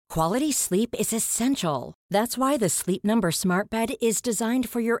Quality sleep is essential. That's why the Sleep Number Smart Bed is designed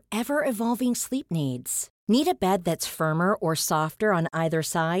for your ever-evolving sleep needs. Need a bed that's firmer or softer on either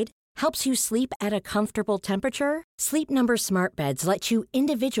side? Helps you sleep at a comfortable temperature? Sleep Number Smart Beds let you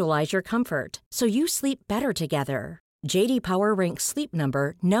individualize your comfort, so you sleep better together. J.D. Power ranks Sleep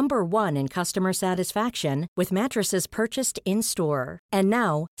Number number 1 in customer satisfaction with mattresses purchased in-store. And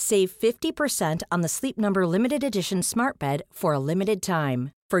now, save 50% on the Sleep Number Limited Edition Smart Bed for a limited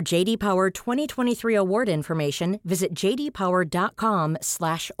time. For J.D. Power 2023 award information, visit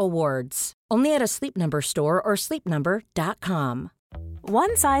jdpower.com/awards. Only at a Sleep Number store or sleepnumber.com.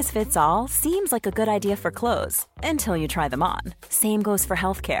 One size fits all seems like a good idea for clothes until you try them on. Same goes for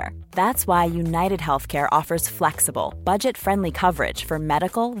healthcare. That's why United Healthcare offers flexible, budget-friendly coverage for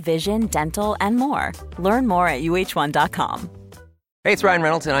medical, vision, dental, and more. Learn more at uh1.com. Hey, it's Ryan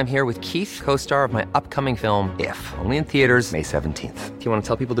Reynolds, and I'm here with Keith, co-star of my upcoming film, If, only in theaters May 17th. Do you want to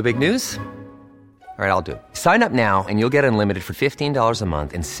tell people the big news? All right, I'll do it. Sign up now and you'll get unlimited for $15 a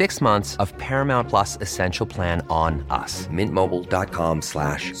month and 6 months of Paramount Plus Essential Plan on us.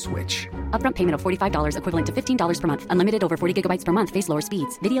 MintMobile.com/switch. Upfront payment of $45 equivalent to $15 per month. Unlimited over 40 gigabytes per month. Face lower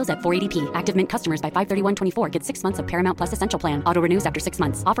speeds. Videos at 480p. Active Mint customers by 531.24 get 6 months of Paramount Plus Essential Plan. Auto renews after 6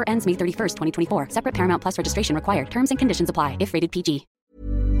 months. Offer ends May 31st, 2024. Separate Paramount Plus registration required. Terms and conditions apply if rated PG.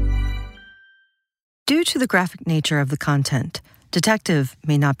 Due to the graphic nature of the content, Detective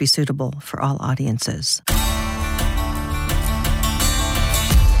may not be suitable for all audiences.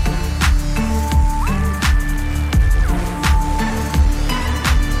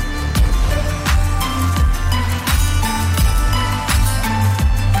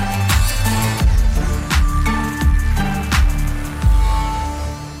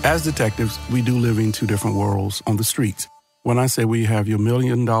 As detectives, we do live in two different worlds on the streets. When I say we have your $1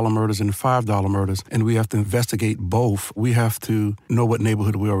 million murders and $5 murders, and we have to investigate both, we have to know what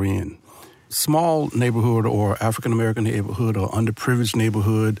neighborhood we are in. Small neighborhood or African-American neighborhood or underprivileged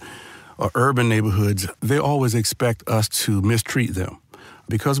neighborhood or urban neighborhoods, they always expect us to mistreat them.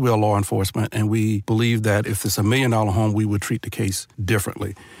 Because we are law enforcement and we believe that if it's a $1 million home, we would treat the case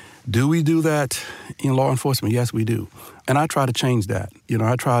differently. Do we do that in law enforcement? Yes, we do. And I try to change that.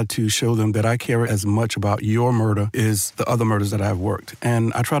 I try to show them that I care as much about your murder as the other murders that I've worked.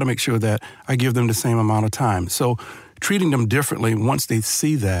 And I try to make sure that I give them the same amount of time. So treating them differently, once they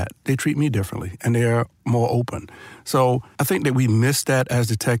see that, they treat me differently and they're more open. So I think that we miss that as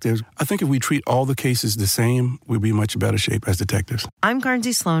detectives. I think if we treat all the cases the same, we'll be in much better shape as detectives. I'm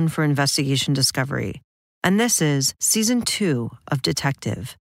Guernsey Sloan for Investigation Discovery, and this is Season 2 of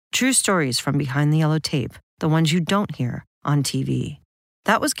Detective. True stories from behind the yellow tape, the ones you don't hear on TV.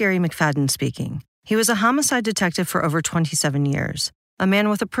 That was Gary McFadden speaking. He was a homicide detective for over 27 years, a man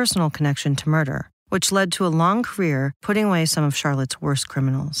with a personal connection to murder, which led to a long career putting away some of Charlotte's worst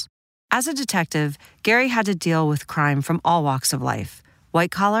criminals. As a detective, Gary had to deal with crime from all walks of life,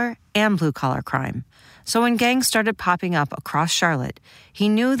 white-collar and blue-collar crime. So when gangs started popping up across Charlotte, he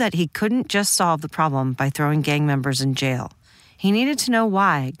knew that he couldn't just solve the problem by throwing gang members in jail. He needed to know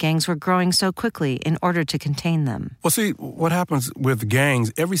why gangs were growing so quickly in order to contain them. Well, see, what happens with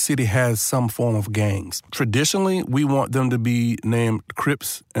gangs, every city has some form of gangs. Traditionally, we want them to be named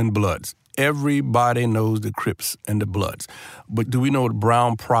Crips and Bloods. Everybody knows the Crips and the Bloods. But do we know the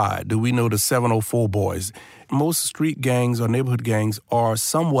Brown Pride? Do we know the 704 Boys? Most street gangs or neighborhood gangs are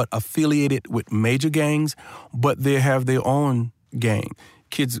somewhat affiliated with major gangs, but they have their own gang.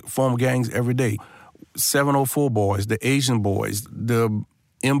 Kids form gangs every day. 704 Boys, the Asian Boys, the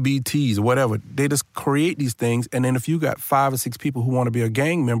MBTs, whatever. They just create these things, and then if you got 5 or 6 people who want to be a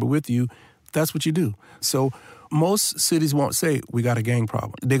gang member with you, that's what you do. So most cities won't say, we got a gang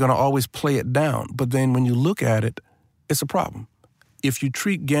problem. They're going to always play it down. But then when you look at it, it's a problem. If you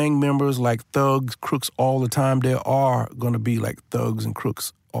treat gang members like thugs, crooks all the time, they are going to be like thugs and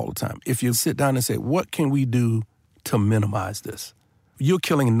crooks all the time. If you sit down and say, what can we do to minimize this? You're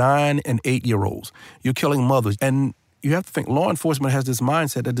killing 9 and 8-year-olds. You're killing mothers. And you have to think law enforcement has this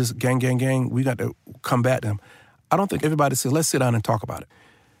mindset that this gang, we got to combat them. I don't think everybody says, let's sit down and talk about it.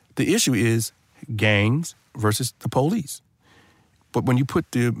 The issue is gangs versus the police. But when you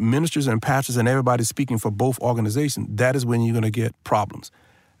put the ministers and pastors and everybody speaking for both organizations, that is when you're going to get problems.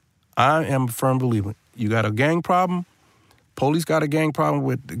 I am a firm believer. You got a gang problem, police got a gang problem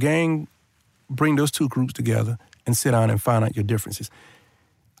with the gang, bring those two groups together and sit down and find out your differences.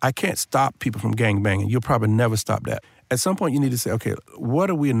 I can't stop people from gang banging. You'll probably never stop that. At some point, you need to say, okay,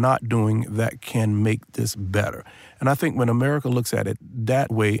 what are we not doing that can make this better? And I think when America looks at it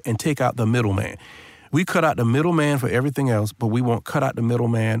that way and take out the middleman, we cut out the middleman for everything else, but we won't cut out the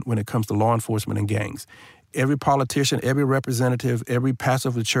middleman when it comes to law enforcement and gangs. every politician, every representative, every pastor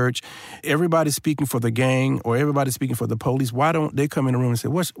of the church, everybody speaking for the gang or everybody speaking for the police, why don't they come in the room and say,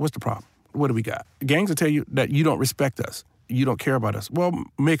 what's the problem? What do we got? Gangs will tell you that you don't respect us. You don't care about us. Well,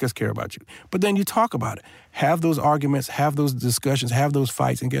 make us care about you. But then you talk about it. Have those arguments, have those discussions, have those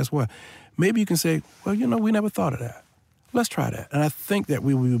fights, and guess what? Maybe you can say, well, we never thought of that. Let's try that. And I think that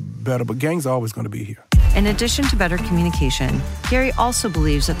we will be better, but gangs are always going to be here. In addition to better communication, Gary also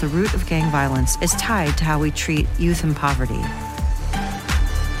believes that the root of gang violence is tied to how we treat youth in poverty.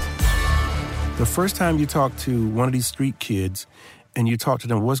 The first time you talk to one of these street kids and you talk to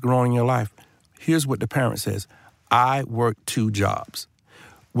them, what's going on in your life? Here's what the parent says. I work 2 jobs.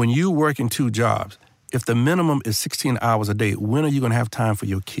 When you work in 2 jobs, if the minimum is 16 hours a day, when are you going to have time for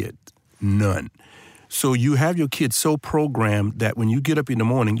your kid? None. So you have your kid so programmed that when you get up in the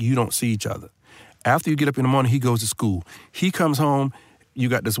morning, you don't see each other. After you get up in the morning, he goes to school. He comes home, you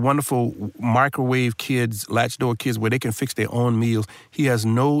got this wonderful microwave kids, latch door kids where they can fix their own meals. He has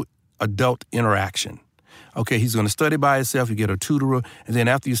no adult interaction. Okay, he's going to study by himself. You get a tutorer. And then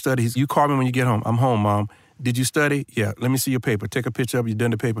after you study, you call me when you get home. I'm home, Mom. Did you study? Yeah, let me see your paper. Take a picture of you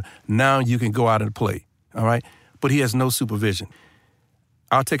done the paper. Now you can go out and play, all right? But he has no supervision.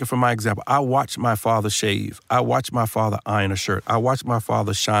 I'll take it from my example. I watched my father shave. I watched my father iron a shirt. I watched my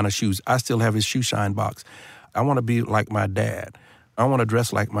father shine a shoes. I still have his shoe shine box. I want to be like my dad. I want to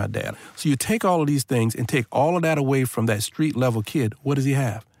dress like my dad. So you take all of these things and take all of that away from that street level kid. What does he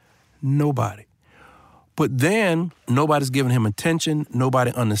have? Nobody. But then nobody's giving him attention.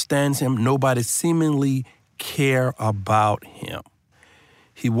 Nobody understands him. Nobody seemingly care about him.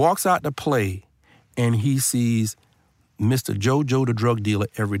 He walks out to play and he sees Mr. JoJo, the drug dealer,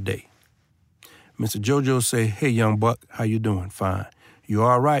 every day. Mr. JoJo say, hey, young buck, how you doing? Fine. You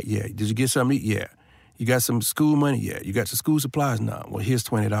all right? Yeah. Did you get something to eat? Yeah. You got some school money? Yeah. You got your school supplies? No. Well, here's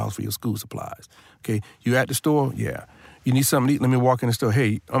 $20 for your school supplies. Okay. You at the store? Yeah. You need something to eat? Let me walk in the store.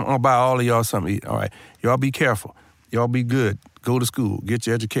 Hey, I'm going to buy all of y'all something to eat. All right. Y'all be careful. Y'all be good. Go to school. Get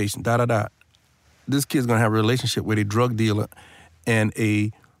your education. Da-da-da. This kid's going to have a relationship with a drug dealer and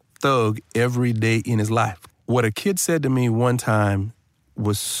a thug every day in his life. What a kid said to me one time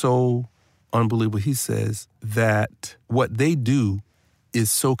was so unbelievable. He says that what they do is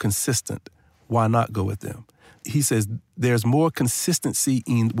so consistent. Why not go with them? He says there's more consistency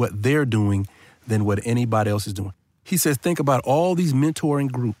in what they're doing than what anybody else is doing. He says, think about all these mentoring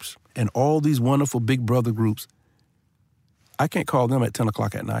groups and all these wonderful big brother groups. I can't call them at 10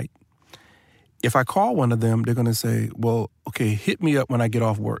 o'clock at night. If I call one of them, they're going to say, well, okay, hit me up when I get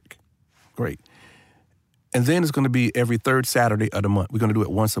off work. Great. And then it's going to be every 3rd Saturday of the month. We're going to do it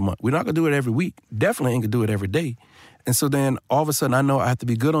once a month. We're not going to do it every week. Definitely ain't going to do it every day. And so then all of a sudden I know I have to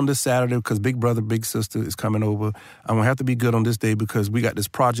be good on this Saturday because big brother, big sister is coming over. I'm going to have to be good on this day because we got this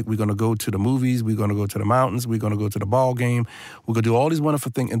project. We're going to go to the movies. We're going to go to the mountains. We're going to go to the ball game. We're going to do all these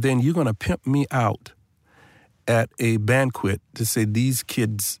wonderful things. And then you're going to pimp me out at a banquet to say these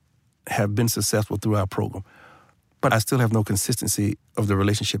kids have been successful through our program. But I still have no consistency of the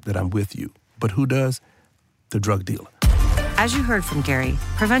relationship that I'm with you. But who does? The drug dealer. As you heard from Gary,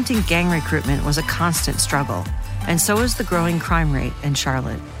 preventing gang recruitment was a constant struggle, and so is the growing crime rate in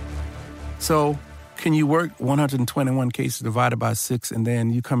Charlotte. So can you work 121 cases divided by 6, and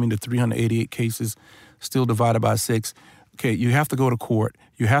then you come into 388 cases still divided by 6? Okay, you have to go to court.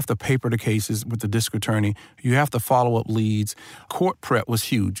 You have to paper the cases with the district attorney. You have to follow up leads. Court prep was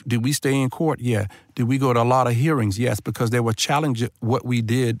huge. Did we stay in court? Yeah. Did we go to a lot of hearings? Yes, because they were challenging what we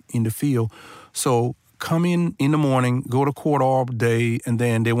did in the field. So come in the morning, go to court all day, and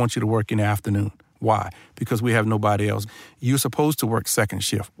then they want you to work in the afternoon. Why? Because we have nobody else. You're supposed to work second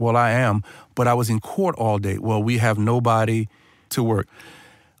shift. Well, I am, but I was in court all day. Well, we have nobody to work.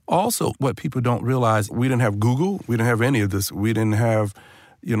 Also, what people don't realize, we didn't have Google. We didn't have any of this. We didn't have,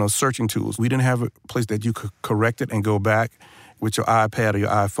 searching tools. We didn't have a place that you could correct it and go back with your iPad or your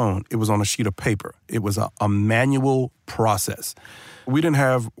iPhone. It was on a sheet of paper. It was a manual process. We didn't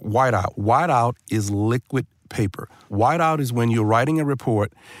have whiteout. Whiteout is liquid paper. Whiteout is when you're writing a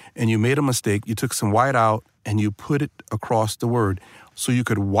report and you made a mistake, you took some whiteout and you put it across the word. So you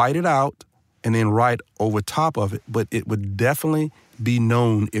could white it out and then write over top of it, but it would definitely be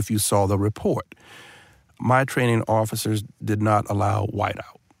known if you saw the report. My training officers did not allow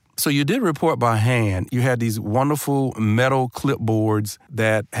whiteout. So you did report by hand. You had these wonderful metal clipboards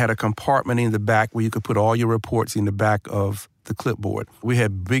that had a compartment in the back where you could put all your reports in the back of the clipboard. We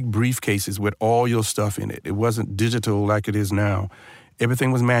had big briefcases with all your stuff in it. It wasn't digital like it is now.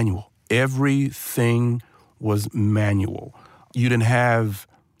 Everything was manual. Everything was manual. You didn't have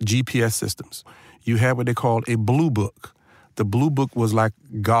GPS systems. You had what they called a blue book. the Blue Book was like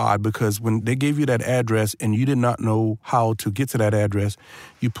God, because when they gave you that address and you did not know how to get to that address,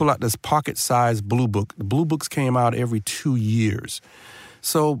 you pull out this pocket-sized Blue Book. The Blue Books came out every 2 years.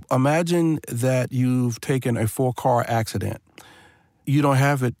 So imagine that you've taken a 4-car accident. You don't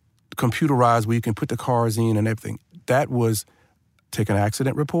have it computerized where you can put the cars in and everything. That was take an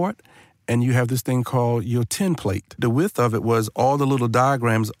accident report, and you have this thing called your tin plate. The width of it was all the little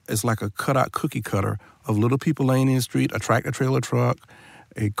diagrams. It's like a cutout cookie cutter of little people laying in the street, a tractor-trailer truck,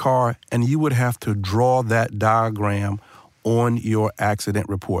 a car, and you would have to draw that diagram on your accident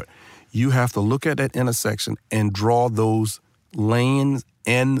report. You have to look at that intersection and draw those lanes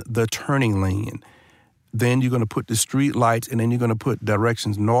and the turning lane. Then you're going to put the street lights, and then you're going to put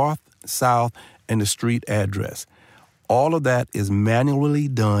directions north, south, and the street address. All of that is manually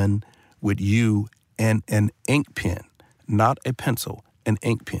done with you and an ink pen, not a pencil, an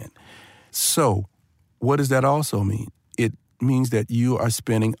ink pen. So what does that also mean? It means that you are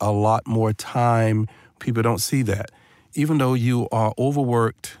spending a lot more time. People don't see that. Even though you are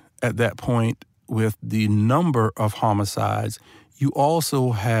overworked at that point with the number of homicides, you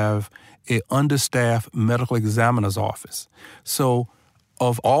also have an understaffed medical examiner's office. So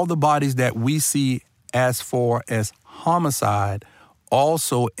of all the bodies that we see as far as homicide,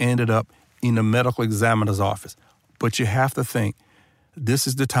 also ended up in the medical examiner's office. But you have to think, this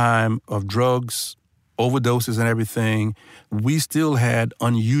is the time of drugs, overdoses and everything. We still had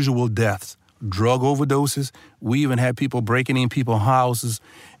unusual deaths, drug overdoses. We even had people breaking in people's houses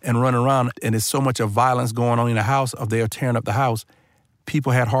and running around, and there's so much of violence going on in the house, of they are tearing up the house.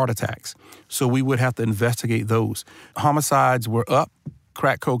 People had heart attacks. So we would have to investigate those. Homicides were up.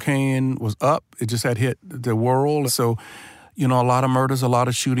 Crack cocaine was up. It just had hit the world. So, a lot of murders, a lot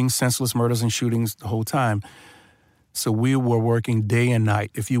of shootings, senseless murders and shootings the whole time. So we were working day and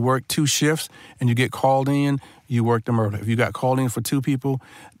night. If you work 2 shifts and you get called in, you work the murder. If you got called in for 2 people,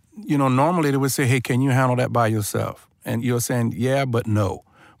 normally they would say, hey, can you handle that by yourself? And you're saying, yeah, but no.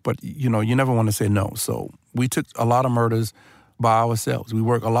 But, you never want to say no. So we took a lot of murders by ourselves. We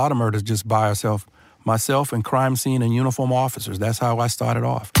worked a lot of murders just by ourselves. Myself and crime scene and uniform officers. That's how I started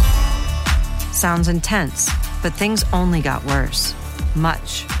off. Sounds intense, but things only got worse.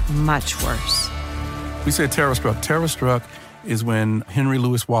 Much, much worse. We said terror struck. Terror struck is when Henry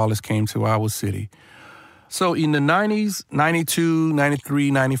Louis Wallace came to our city. So in the 90s, 92, 93,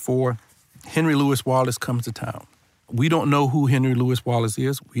 94, Henry Louis Wallace comes to town. We don't know who Henry Louis Wallace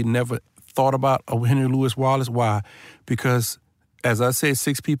is. We never thought about Henry Louis Wallace. Why? Because, as I said,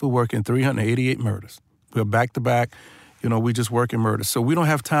 6 people working 388 murders. We're back to back. We just working murders. So we don't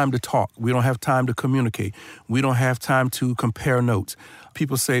have time to talk. We don't have time to communicate. We don't have time to compare notes.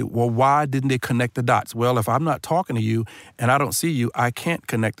 People say, well, why didn't they connect the dots? Well, if I'm not talking to you and I don't see you, I can't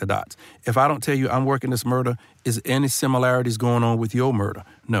connect the dots. If I don't tell you I'm working this murder, is any similarities going on with your murder?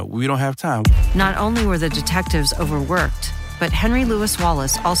 No, we don't have time. Not only were the detectives overworked, but Henry Louis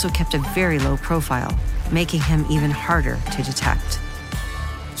Wallace also kept a very low profile, making him even harder to detect.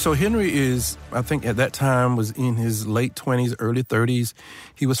 So Henry is, I think at that time, was in his late 20s, early 30s.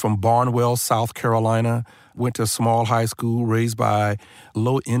 He was from Barnwell, South Carolina, went to a small high school, raised by a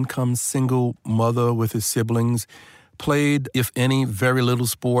low-income single mother with his siblings, played, if any, very little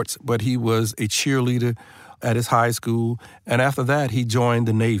sports, but he was a cheerleader at his high school. And after that, he joined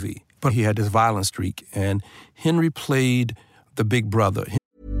the Navy. But he had this violent streak, and Henry played the big brother.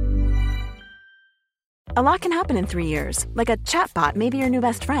 A lot can happen in 3 years, like a chatbot may be your new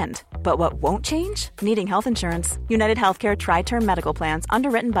best friend. But what won't change? Needing health insurance. United Healthcare Tri-Term Medical Plans,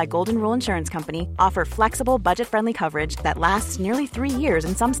 underwritten by Golden Rule Insurance Company, offer flexible, budget-friendly coverage that lasts nearly 3 years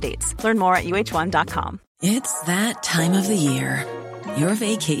in some states. Learn more at uh1.com. It's that time of the year. Your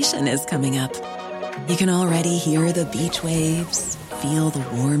vacation is coming up. You can already hear the beach waves, feel the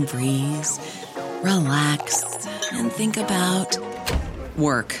warm breeze, relax, and think about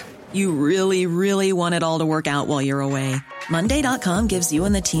work. You really, really want it all to work out while you're away. Monday.com gives you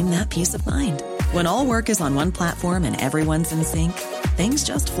and the team that peace of mind. When all work is on one platform and everyone's in sync, things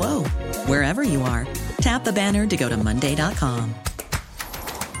just flow. Wherever you are, tap the banner to go to Monday.com.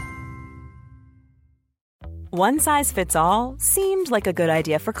 One size fits all seemed like a good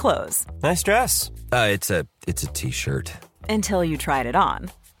idea for clothes. Nice dress. It's a t-shirt. Until you tried it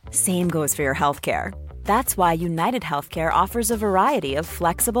on. Same goes for your healthcare. That's why United Healthcare offers a variety of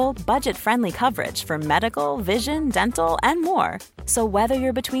flexible, budget-friendly coverage for medical, vision, dental, and more. So whether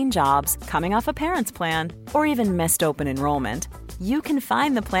you're between jobs, coming off a parent's plan, or even missed open enrollment, you can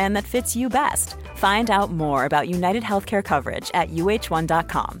find the plan that fits you best. Find out more about United Healthcare coverage at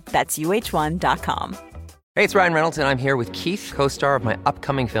uh1.com. That's uh1.com. Hey, it's Ryan Reynolds, and I'm here with Keith, co-star of my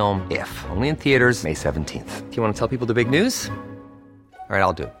upcoming film, If, only in theaters May 17th. Do you want to tell people the big news? All right,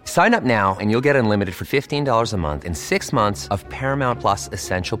 I'll do it. Sign up now and you'll get unlimited for $15 a month and 6 months of Paramount Plus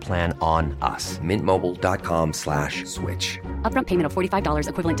Essential Plan on us. MintMobile.com/switch. Upfront payment of $45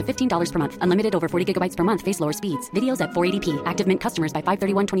 equivalent to $15 per month. Unlimited over 40 gigabytes per month. Face lower speeds. Videos at 480p. Active Mint customers by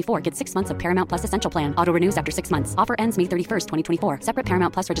 531.24 get 6 months of Paramount Plus Essential Plan. Auto renews after 6 months. Offer ends May 31st, 2024. Separate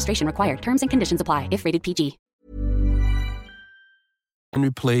Paramount Plus registration required. Terms and conditions apply if rated PG. Henry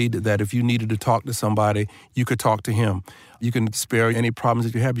played that if you needed to talk to somebody, you could talk to him. You can spare any problems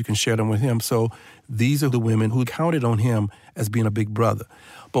that you have, you can share them with him. So these are the women who counted on him as being a big brother.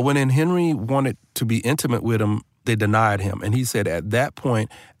 But when Henry wanted to be intimate with him, they denied him. And he said at that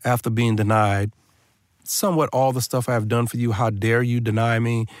point, after being denied, somewhat all the stuff I've done for you, how dare you deny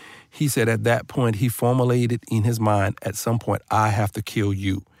me? He said at that point, he formulated in his mind, at some point, I have to kill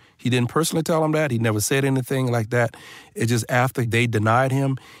you. He didn't personally tell him that. He never said anything like that. It's just after they denied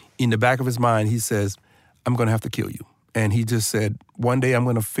him, in the back of his mind, he says, I'm going to have to kill you. And he just said, one day I'm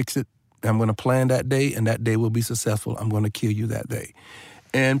going to fix it. I'm going to plan that day, and that day will be successful. I'm going to kill you that day.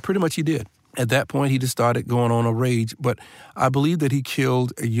 And pretty much he did. At that point, he just started going on a rage. But I believe that he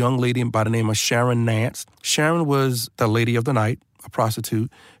killed a young lady by the name of Sharon Nance. Sharon was the lady of the night, a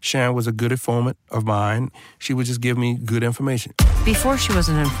prostitute. Sharon was a good informant of mine. She would just give me good information. Before she was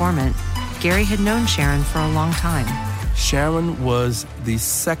an informant, Gary had known Sharon for a long time. Sharon was the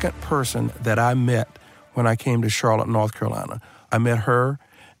second person that I met when I came to Charlotte, North Carolina. I met her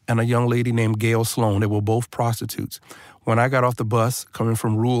and a young lady named Gail Sloan. They were both prostitutes. When I got off the bus coming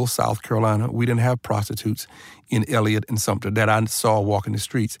from rural South Carolina, we didn't have prostitutes in Elliott and Sumter that I saw walking the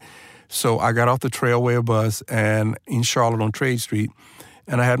streets. So I got off the Trailway bus and in Charlotte on Trade Street,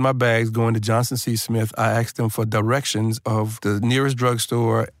 and I had my bags going to Johnson C. Smith. I asked them for directions of the nearest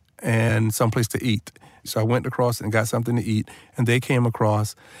drugstore and someplace to eat. So I went across and got something to eat, and they came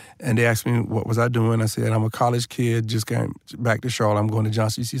across, and they asked me what was I doing. I said, I'm a college kid, just came back to Charlotte. I'm going to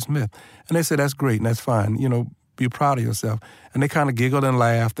Johnson C. Smith. And they said, that's great, and that's fine. You know, be proud of yourself. And they kind of giggled and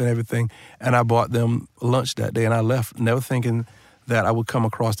laughed and everything, and I bought them lunch that day, and I left, never thinking that I would come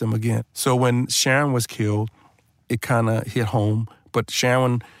across them again. So when Sharon was killed, it kind of hit home. But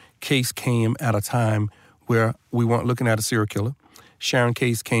Sharon's case came at a time where we weren't looking at a serial killer. Sharon's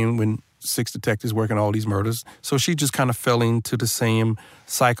case came when 6 detectives working all these murders. So she just kind of fell into the same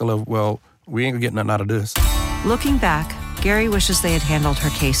cycle of, well, we ain't gonna get nothing out of this. Looking back, Gary wishes they had handled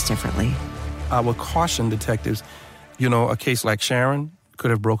her case differently. I would caution detectives, you know, a case like Sharon could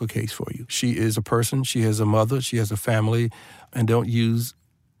have broke a case for you. She is a person, she has a mother, she has a family, and don't use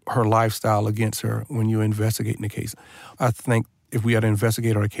her lifestyle against her when you're investigating the case. I think if we had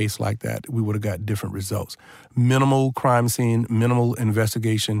investigated a case like that, we would have got different results. Minimal crime scene, minimal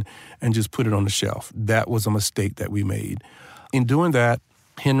investigation, and just put it on the shelf. That was a mistake that we made. In doing that,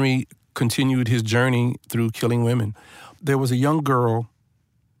 Henry continued his journey through killing women. There was a young girl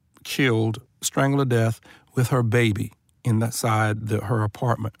killed, strangled to death with her baby inside her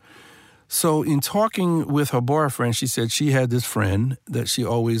apartment. So in talking with her boyfriend, she said she had this friend that she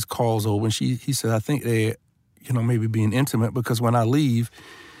always calls over, and he said, I think they, maybe being intimate because when I leave,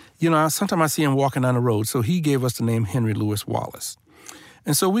 sometimes I see him walking down the road. So he gave us the name Henry Louis Wallace.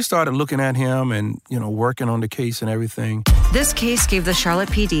 And so we started looking at him and, working on the case and everything. This case gave the Charlotte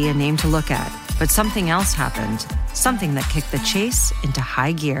PD a name to look at, but something else happened, something that kicked the chase into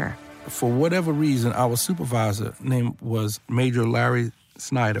high gear. For whatever reason, our supervisor name was Major Larry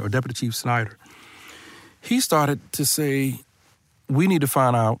Snyder, or Deputy Chief Snyder. He started to say, we need to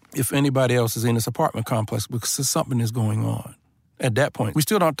find out if anybody else is in this apartment complex because something is going on. At that point, we're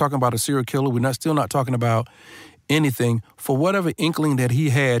still not talking about a serial killer. We're still not talking about anything. For whatever inkling that he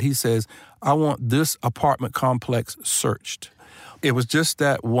had, he says, I want this apartment complex searched. It was just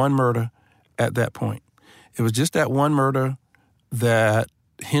that one murder at that point. It was just that one murder that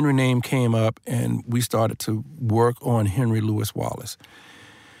Henry name came up, and we started to work on Henry Louis Wallace.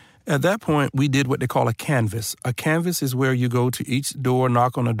 At that point, we did what they call a canvass. A canvass is where you go to each door,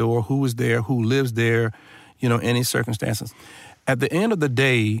 knock on a door, who is there, who lives there, any circumstances. At the end of the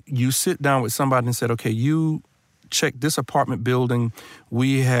day, you sit down with somebody and said, okay, you check this apartment building.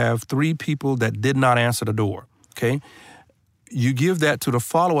 We have 3 people that did not answer the door, okay? You give that to the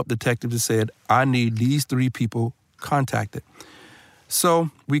follow-up detective that said, I need these 3 people contacted. So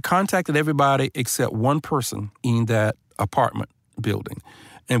we contacted everybody except one person in that apartment building,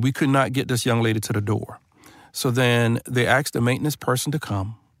 and we could not get this young lady to the door. So then they asked the maintenance person to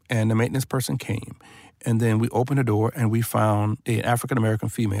come, and the maintenance person came. And then we opened the door, and we found an African-American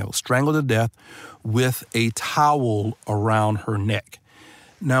female strangled to death with a towel around her neck.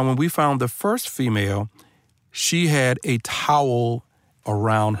 Now, when we found the first female, she had a towel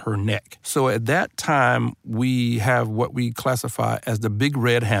around her neck. So at that time, we have what we classify as the big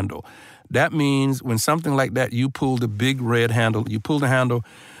red handle. That means when something like that, you pull the big red handle, you pull the handle,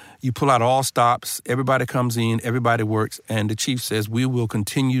 you pull out all stops, everybody comes in, everybody works, and the chief says, we will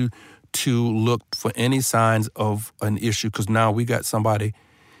continue to look for any signs of an issue because now we got somebody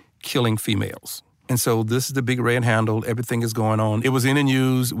killing females. And so this is the big red handle. Everything is going on. It was in the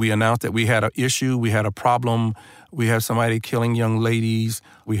news. We announced that we had an issue. We had a problem. We had somebody killing young ladies.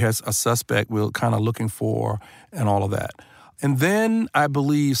 We had a suspect we were kind of looking for and all of that. And then I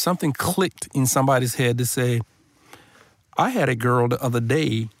believe something clicked in somebody's head to say, I had a girl the other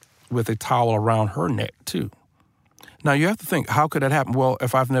day with a towel around her neck too. Now, you have to think, how could that happen? Well,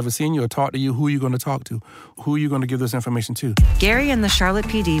 if I've never seen you or talked to you, who are you going to talk to? Who are you going to give this information to? Gary and the Charlotte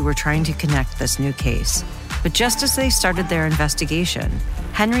PD were trying to connect this new case. But just as they started their investigation,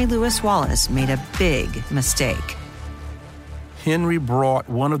 Henry Louis Wallace made a big mistake. Henry brought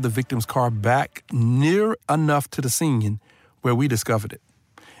one of the victim's car back near enough to the scene where we discovered it.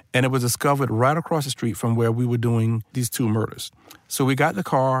 And it was discovered right across the street from where we were doing these two murders. So we got the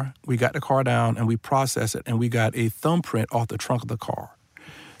car down, and we processed it, and we got a thumbprint off the trunk of the car.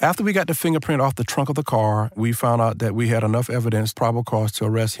 After we got the fingerprint off the trunk of the car, we found out that we had enough evidence, probable cause, to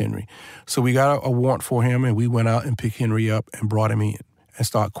arrest Henry. So we got a warrant for him, and we went out and picked Henry up and brought him in and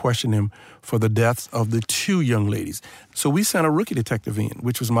started questioning him for the deaths of the two young ladies. So we sent a rookie detective in,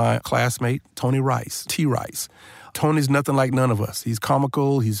 which was my classmate, Tony Rice, T. Rice. Tony's nothing like none of us. He's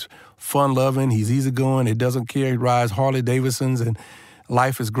comical, he's fun-loving, he's easygoing, he doesn't care, he rides Harley Davidsons, and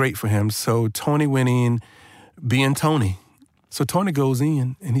life is great for him. So Tony went in being Tony. So Tony goes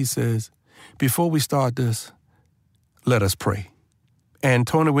in and he says, before we start this, let us pray. And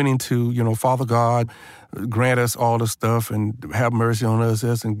Tony went into, Father God, grant us all the stuff and have mercy on us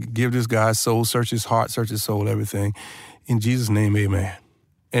and give this guy soul, search his heart, search his soul, everything. In Jesus' name, amen.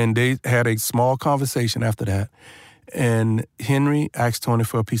 And they had a small conversation after that. And Henry asked Tony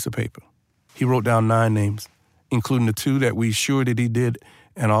for a piece of paper. He wrote down 9 names, including the 2 that we sure that he did.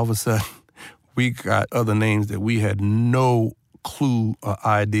 And all of a sudden, we got other names that we had no clue or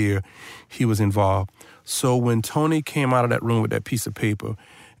idea he was involved. So when Tony came out of that room with that piece of paper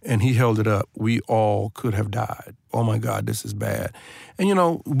and he held it up, we all could have died. Oh, my God, this is bad. And,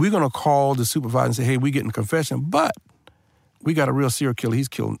 we're going to call the supervisor and say, hey, we getting a confession, but we got a real serial killer. He's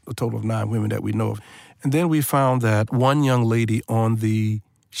killed a total of 9 women that we know of. And then we found that one young lady on the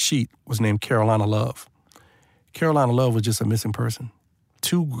sheet was named Carolina Love. Carolina Love was just a missing person.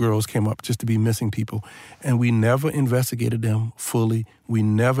 2 girls came up just to be missing people, and we never investigated them fully. We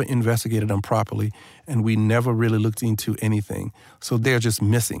never investigated them properly, and we never really looked into anything. So they're just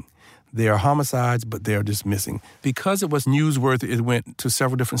missing. They are homicides, but they're just missing. Because it was newsworthy, it went to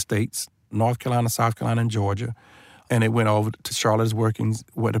several different states, North Carolina, South Carolina, and Georgia. And it went over to Charlotte's workings.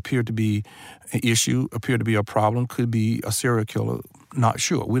 What appeared to be an issue, appeared to be a problem, could be a serial killer. Not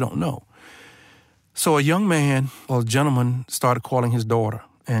sure. We don't know. So a young man, a gentleman, started calling his daughter.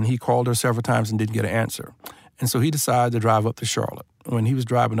 And he called her several times and didn't get an answer. And so he decided to drive up to Charlotte. When he was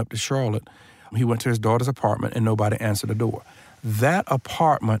driving up to Charlotte, he went to his daughter's apartment and nobody answered the door. That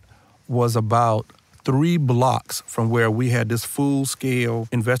apartment was about 3 blocks from where we had this full-scale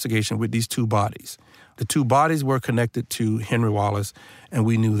investigation with these 2 bodies. The 2 bodies were connected to Henry Wallace, and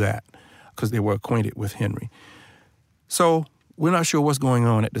we knew that because they were acquainted with Henry. So we're not sure what's going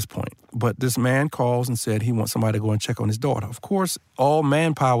on at this point, but this man calls and said he wants somebody to go and check on his daughter. Of course, all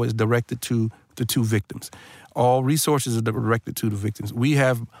manpower is directed to the 2 victims. All resources are directed to the victims. We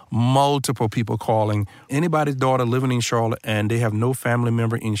have multiple people calling. Anybody's daughter living in Charlotte and they have no family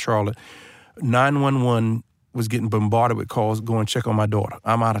member in Charlotte, 911 was getting bombarded with calls, go and check on my daughter.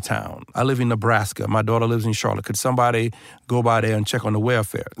 I'm out of town. I live in Nebraska. My daughter lives in Charlotte. Could somebody go by there and check on the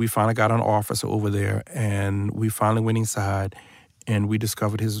welfare? We finally got an officer over there, and we finally went inside, and we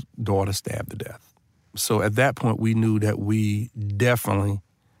discovered his daughter stabbed to death. So at that point, we knew that we definitely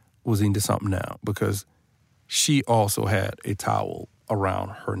was into something now because she also had a towel around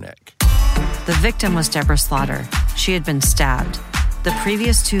her neck. The victim was Deborah Slaughter. She had been stabbed. The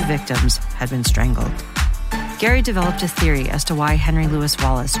previous 2 victims had been strangled. Gary developed a theory as to why Henry Louis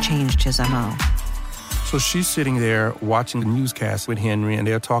Wallace changed his M.O. So she's sitting there watching the newscast with Henry, and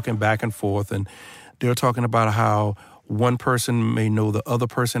they're talking back and forth, and they're talking about how one person may know the other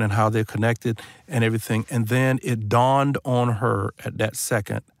person and how they're connected and everything. And then it dawned on her at that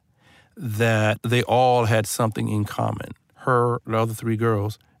second that they all had something in common, her, the other 3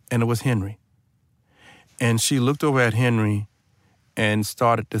 girls, and it was Henry. And she looked over at Henry and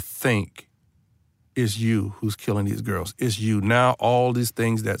started to think, it's you who's killing these girls. It's you. Now all these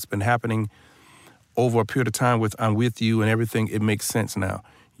things that's been happening over a period of time I'm with you and everything, it makes sense now.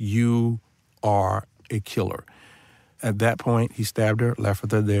 You are a killer. At that point, he stabbed her,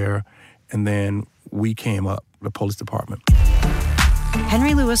 left her there, and then we came up, the police department.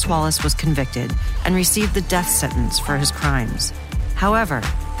 Henry Louis Wallace was convicted and received the death sentence for his crimes. However,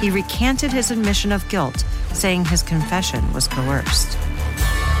 he recanted his admission of guilt, saying his confession was coerced.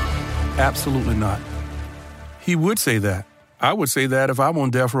 Absolutely not. He would say that. I would say that if I'm on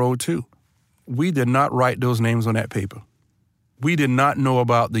death row too. We did not write those names on that paper. We did not know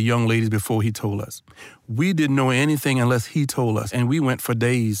about the young ladies before he told us. We didn't know anything unless he told us, and we went for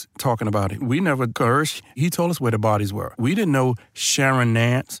days talking about it. We never coerced. He told us where the bodies were. We didn't know Sharon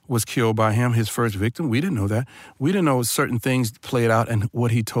Nance was killed by him, his first victim. We didn't know that. We didn't know certain things played out and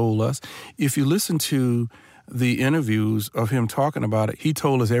what he told us. If you listen to the interviews of him talking about it, he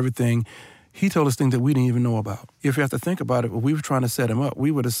told us everything. He told us things that we didn't even know about. If you have to think about it, if we were trying to set him up,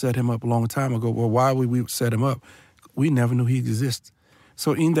 we would have set him up a long time ago. Well, why would we set him up? We never knew he existed.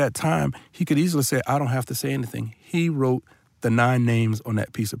 So in that time, he could easily say, I don't have to say anything. He wrote the 9 names on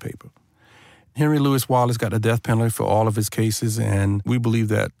that piece of paper. Henry Louis Wallace got the death penalty for all of his cases, and we believe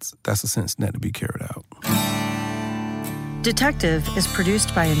that that's a sentence that to be carried out. Detective is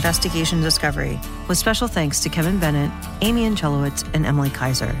produced by Investigation Discovery, with special thanks to Kevin Bennett, Amy Angelowitz, and Emily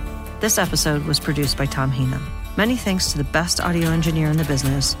Kaiser. This episode was produced by Tom Hina. Many thanks to the best audio engineer in the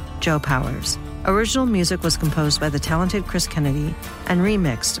business, Joe Powers. Original music was composed by the talented Chris Kennedy and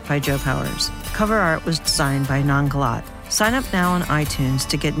remixed by Joe Powers. Cover art was designed by Nan Galat. Sign up now on iTunes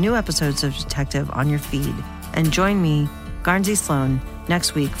to get new episodes of Detective on your feed. And join me, Garnsey Sloan,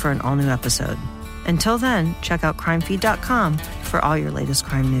 next week for an all-new episode. Until then, check out crimefeed.com for all your latest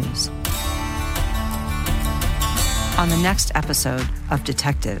crime news. On the next episode of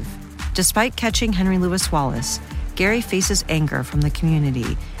Detective, despite catching Henry Louis Wallace, Gary faces anger from the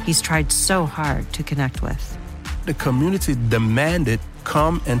community he's tried so hard to connect with. The community demanded,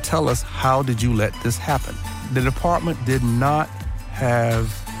 come and tell us, how did you let this happen? The department did not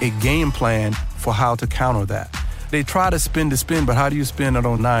have a game plan for how to counter that. They try to spin the spin, but how do you spin it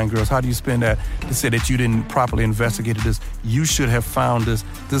on 9 girls? How do you spin that to say that you didn't properly investigate this? You should have found this.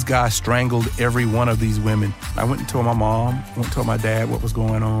 This guy strangled every one of these women. I went and told my mom, went and told my dad what was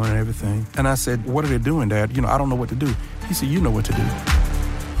going on and everything. And I said, what are they doing, Dad? I don't know what to do. He said, you know what to do.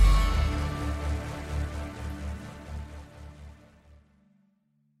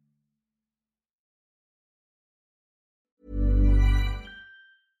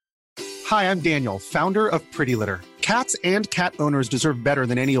 Hi, I'm Daniel, founder of Pretty Litter. Cats and cat owners deserve better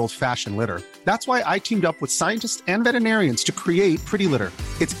than any old-fashioned litter. That's why I teamed up with scientists and veterinarians to create Pretty Litter.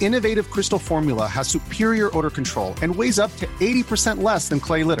 Its innovative crystal formula has superior odor control and weighs up to 80% less than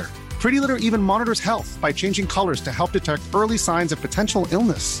clay litter. Pretty Litter even monitors health by changing colors to help detect early signs of potential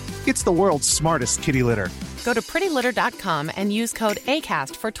illness. It's the world's smartest kitty litter. Go to prettylitter.com and use code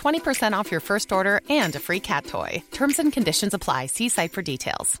ACAST for 20% off your first order and a free cat toy. Terms and conditions apply. See site for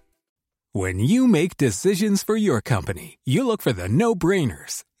details. When you make decisions for your company, you look for the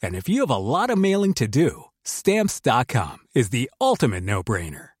no-brainers. And if you have a lot of mailing to do, Stamps.com is the ultimate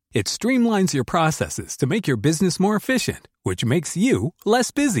no-brainer. It streamlines your processes to make your business more efficient, which makes you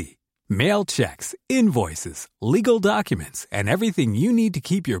less busy. Mail checks, invoices, legal documents, and everything you need to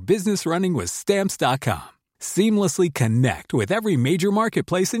keep your business running with Stamps.com. Seamlessly connect with every major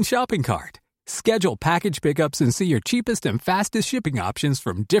marketplace and shopping cart. Schedule package pickups and see your cheapest and fastest shipping options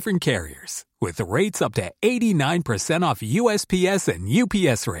from different carriers. With rates up to 89% off USPS and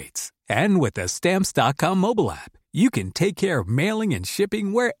UPS rates. And with the Stamps.com mobile app, you can take care of mailing and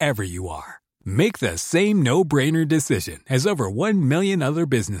shipping wherever you are. Make the same no-brainer decision as over 1 million other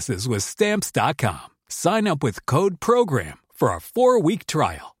businesses with Stamps.com. Sign up with code PROGRAM for a 4-week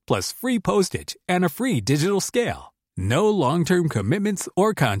trial, plus free postage and a free digital scale. No long-term commitments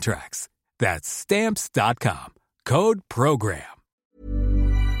or contracts. That's Stamps.com. Code PROGRAM.